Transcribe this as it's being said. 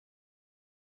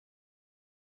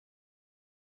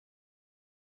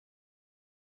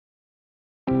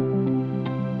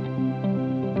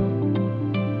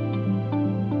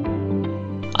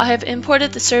I have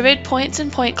imported the surveyed points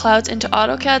and point clouds into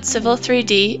AutoCAD Civil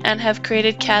 3D and have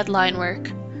created CAD linework.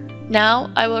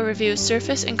 Now I will review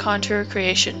surface and contour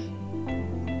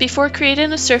creation. Before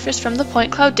creating a surface from the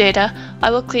point cloud data,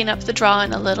 I will clean up the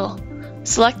drawing a little.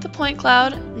 Select the point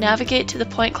cloud, navigate to the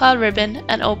point cloud ribbon,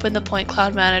 and open the point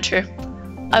cloud manager.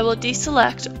 I will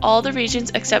deselect all the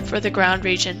regions except for the ground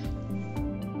region.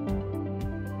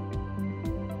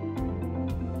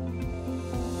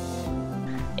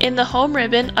 In the Home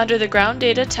ribbon under the Ground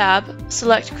Data tab,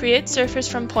 select Create Surface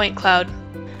from Point Cloud.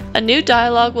 A new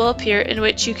dialog will appear in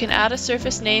which you can add a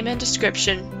surface name and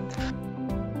description.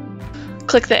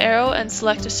 Click the arrow and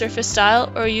select a surface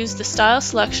style, or use the style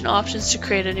selection options to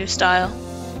create a new style.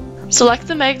 Select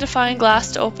the magnifying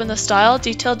glass to open the Style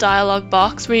Detail dialog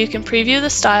box where you can preview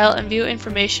the style and view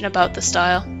information about the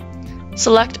style.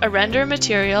 Select a render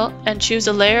material and choose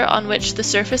a layer on which the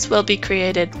surface will be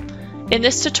created. In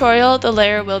this tutorial, the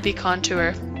layer will be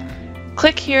contour.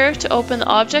 Click here to open the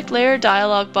Object Layer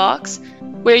dialog box,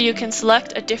 where you can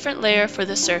select a different layer for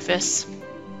the surface.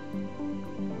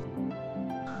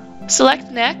 Select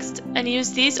Next and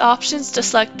use these options to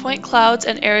select point clouds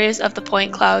and areas of the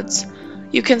point clouds.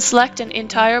 You can select an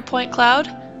entire point cloud,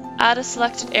 add a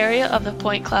selected area of the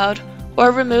point cloud,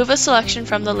 or remove a selection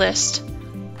from the list.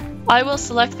 I will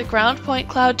select the ground point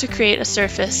cloud to create a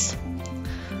surface.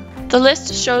 The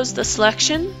list shows the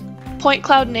selection, point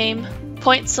cloud name,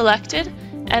 point selected,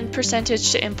 and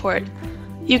percentage to import.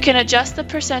 You can adjust the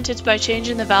percentage by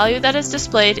changing the value that is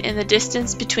displayed in the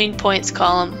distance between points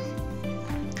column.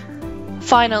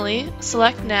 Finally,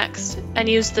 select Next and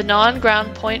use the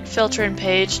non-ground point filtering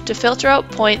page to filter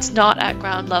out points not at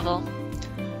ground level.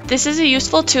 This is a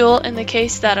useful tool in the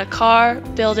case that a car,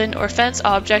 building, or fence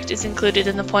object is included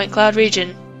in the point cloud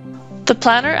region. The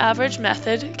Planar Average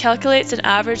method calculates an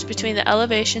average between the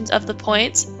elevations of the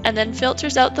points and then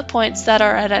filters out the points that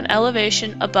are at an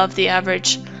elevation above the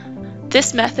average.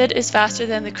 This method is faster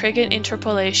than the Kriging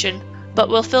Interpolation, but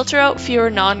will filter out fewer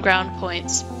non-ground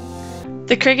points.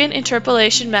 The Kriging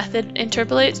Interpolation method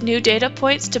interpolates new data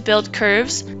points to build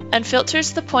curves and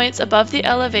filters the points above the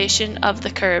elevation of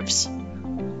the curves.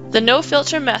 The no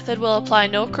filter method will apply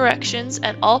no corrections,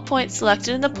 and all points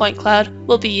selected in the point cloud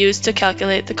will be used to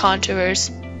calculate the contours.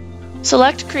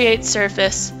 Select Create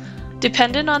Surface.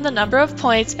 Dependent on the number of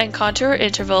points and contour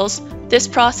intervals, this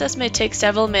process may take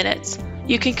several minutes.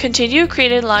 You can continue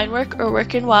creating line work or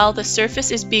working while the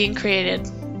surface is being created.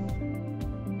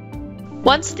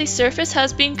 Once the surface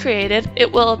has been created,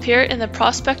 it will appear in the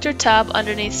Prospector tab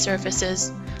underneath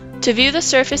Surfaces. To view the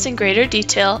surface in greater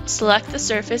detail, select the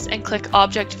surface and click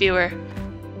Object Viewer.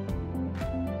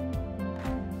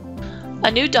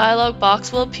 A new dialog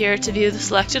box will appear to view the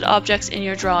selected objects in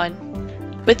your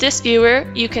drawing. With this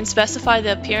viewer, you can specify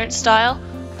the appearance style,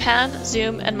 pan,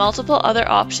 zoom, and multiple other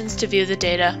options to view the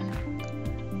data.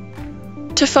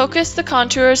 To focus the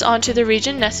contours onto the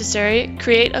region necessary,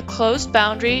 create a closed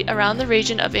boundary around the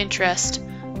region of interest.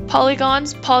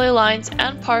 Polygons, polylines,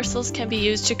 and parcels can be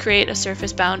used to create a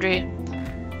surface boundary.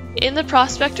 In the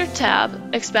Prospector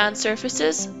tab, expand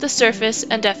Surfaces, the surface,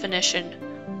 and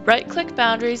definition. Right-click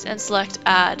Boundaries and select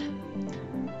Add.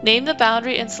 Name the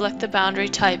boundary and select the boundary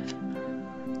type.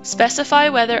 Specify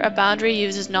whether a boundary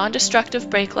uses non-destructive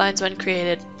break lines when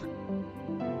created.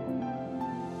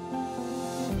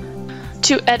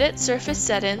 To edit surface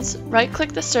settings,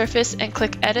 right-click the surface and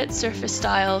click Edit Surface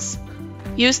Styles.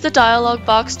 Use the dialog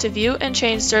box to view and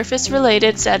change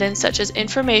surface-related settings such as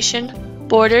information,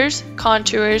 borders,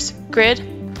 contours,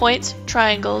 grid, points,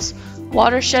 triangles,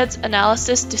 watersheds,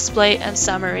 analysis, display, and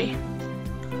summary.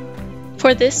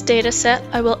 For this data set,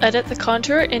 I will edit the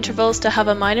contour intervals to have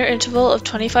a minor interval of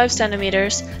 25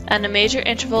 cm and a major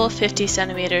interval of 50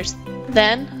 cm.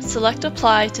 Then, select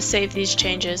Apply to save these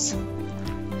changes.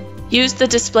 Use the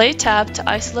Display tab to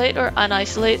isolate or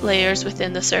unisolate layers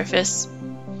within the surface.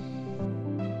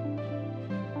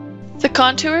 The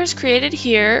contours created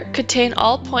here contain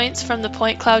all points from the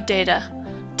point cloud data.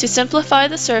 To simplify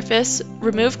the surface,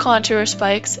 remove contour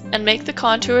spikes, and make the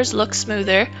contours look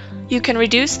smoother, you can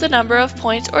reduce the number of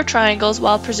points or triangles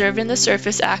while preserving the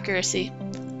surface accuracy.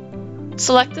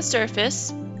 Select the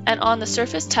surface, and on the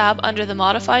Surface tab under the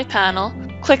Modify panel,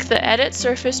 click the Edit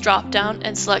Surface drop-down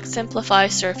and select Simplify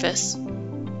Surface.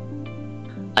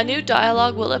 A new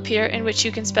dialog will appear in which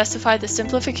you can specify the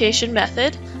simplification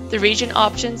method, the region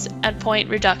options, and point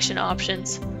reduction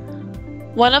options.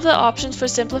 One of the options for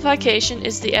simplification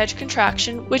is the edge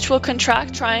contraction, which will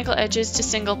contract triangle edges to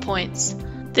single points.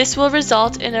 This will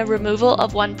result in a removal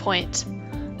of one point.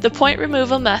 The point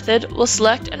removal method will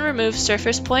select and remove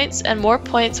surface points, and more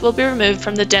points will be removed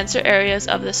from the denser areas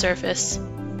of the surface.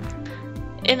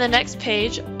 In the next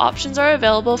page, options are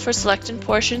available for selecting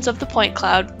portions of the point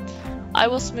cloud. I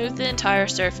will smooth the entire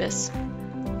surface.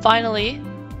 Finally,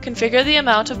 configure the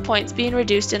amount of points being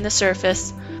reduced in the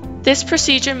surface. This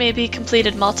procedure may be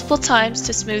completed multiple times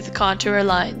to smooth the contour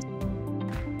lines.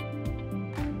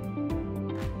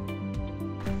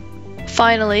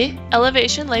 Finally,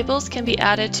 elevation labels can be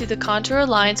added to the contour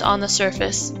lines on the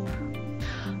surface.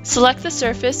 Select the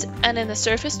surface and in the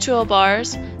surface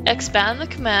toolbars, expand the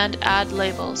command Add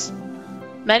Labels.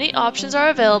 Many options are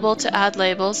available to add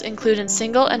labels, including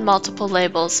single and multiple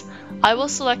labels. I will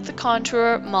select the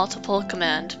Contour Multiple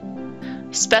command.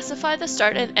 Specify the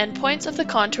start and end points of the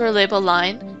contour label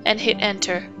line and hit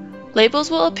Enter.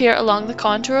 Labels will appear along the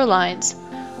contour lines.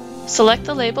 Select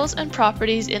the labels and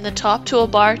properties in the top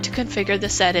toolbar to configure the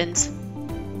settings.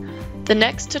 The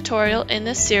next tutorial in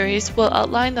this series will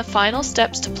outline the final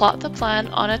steps to plot the plan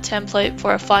on a template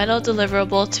for a final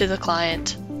deliverable to the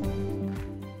client.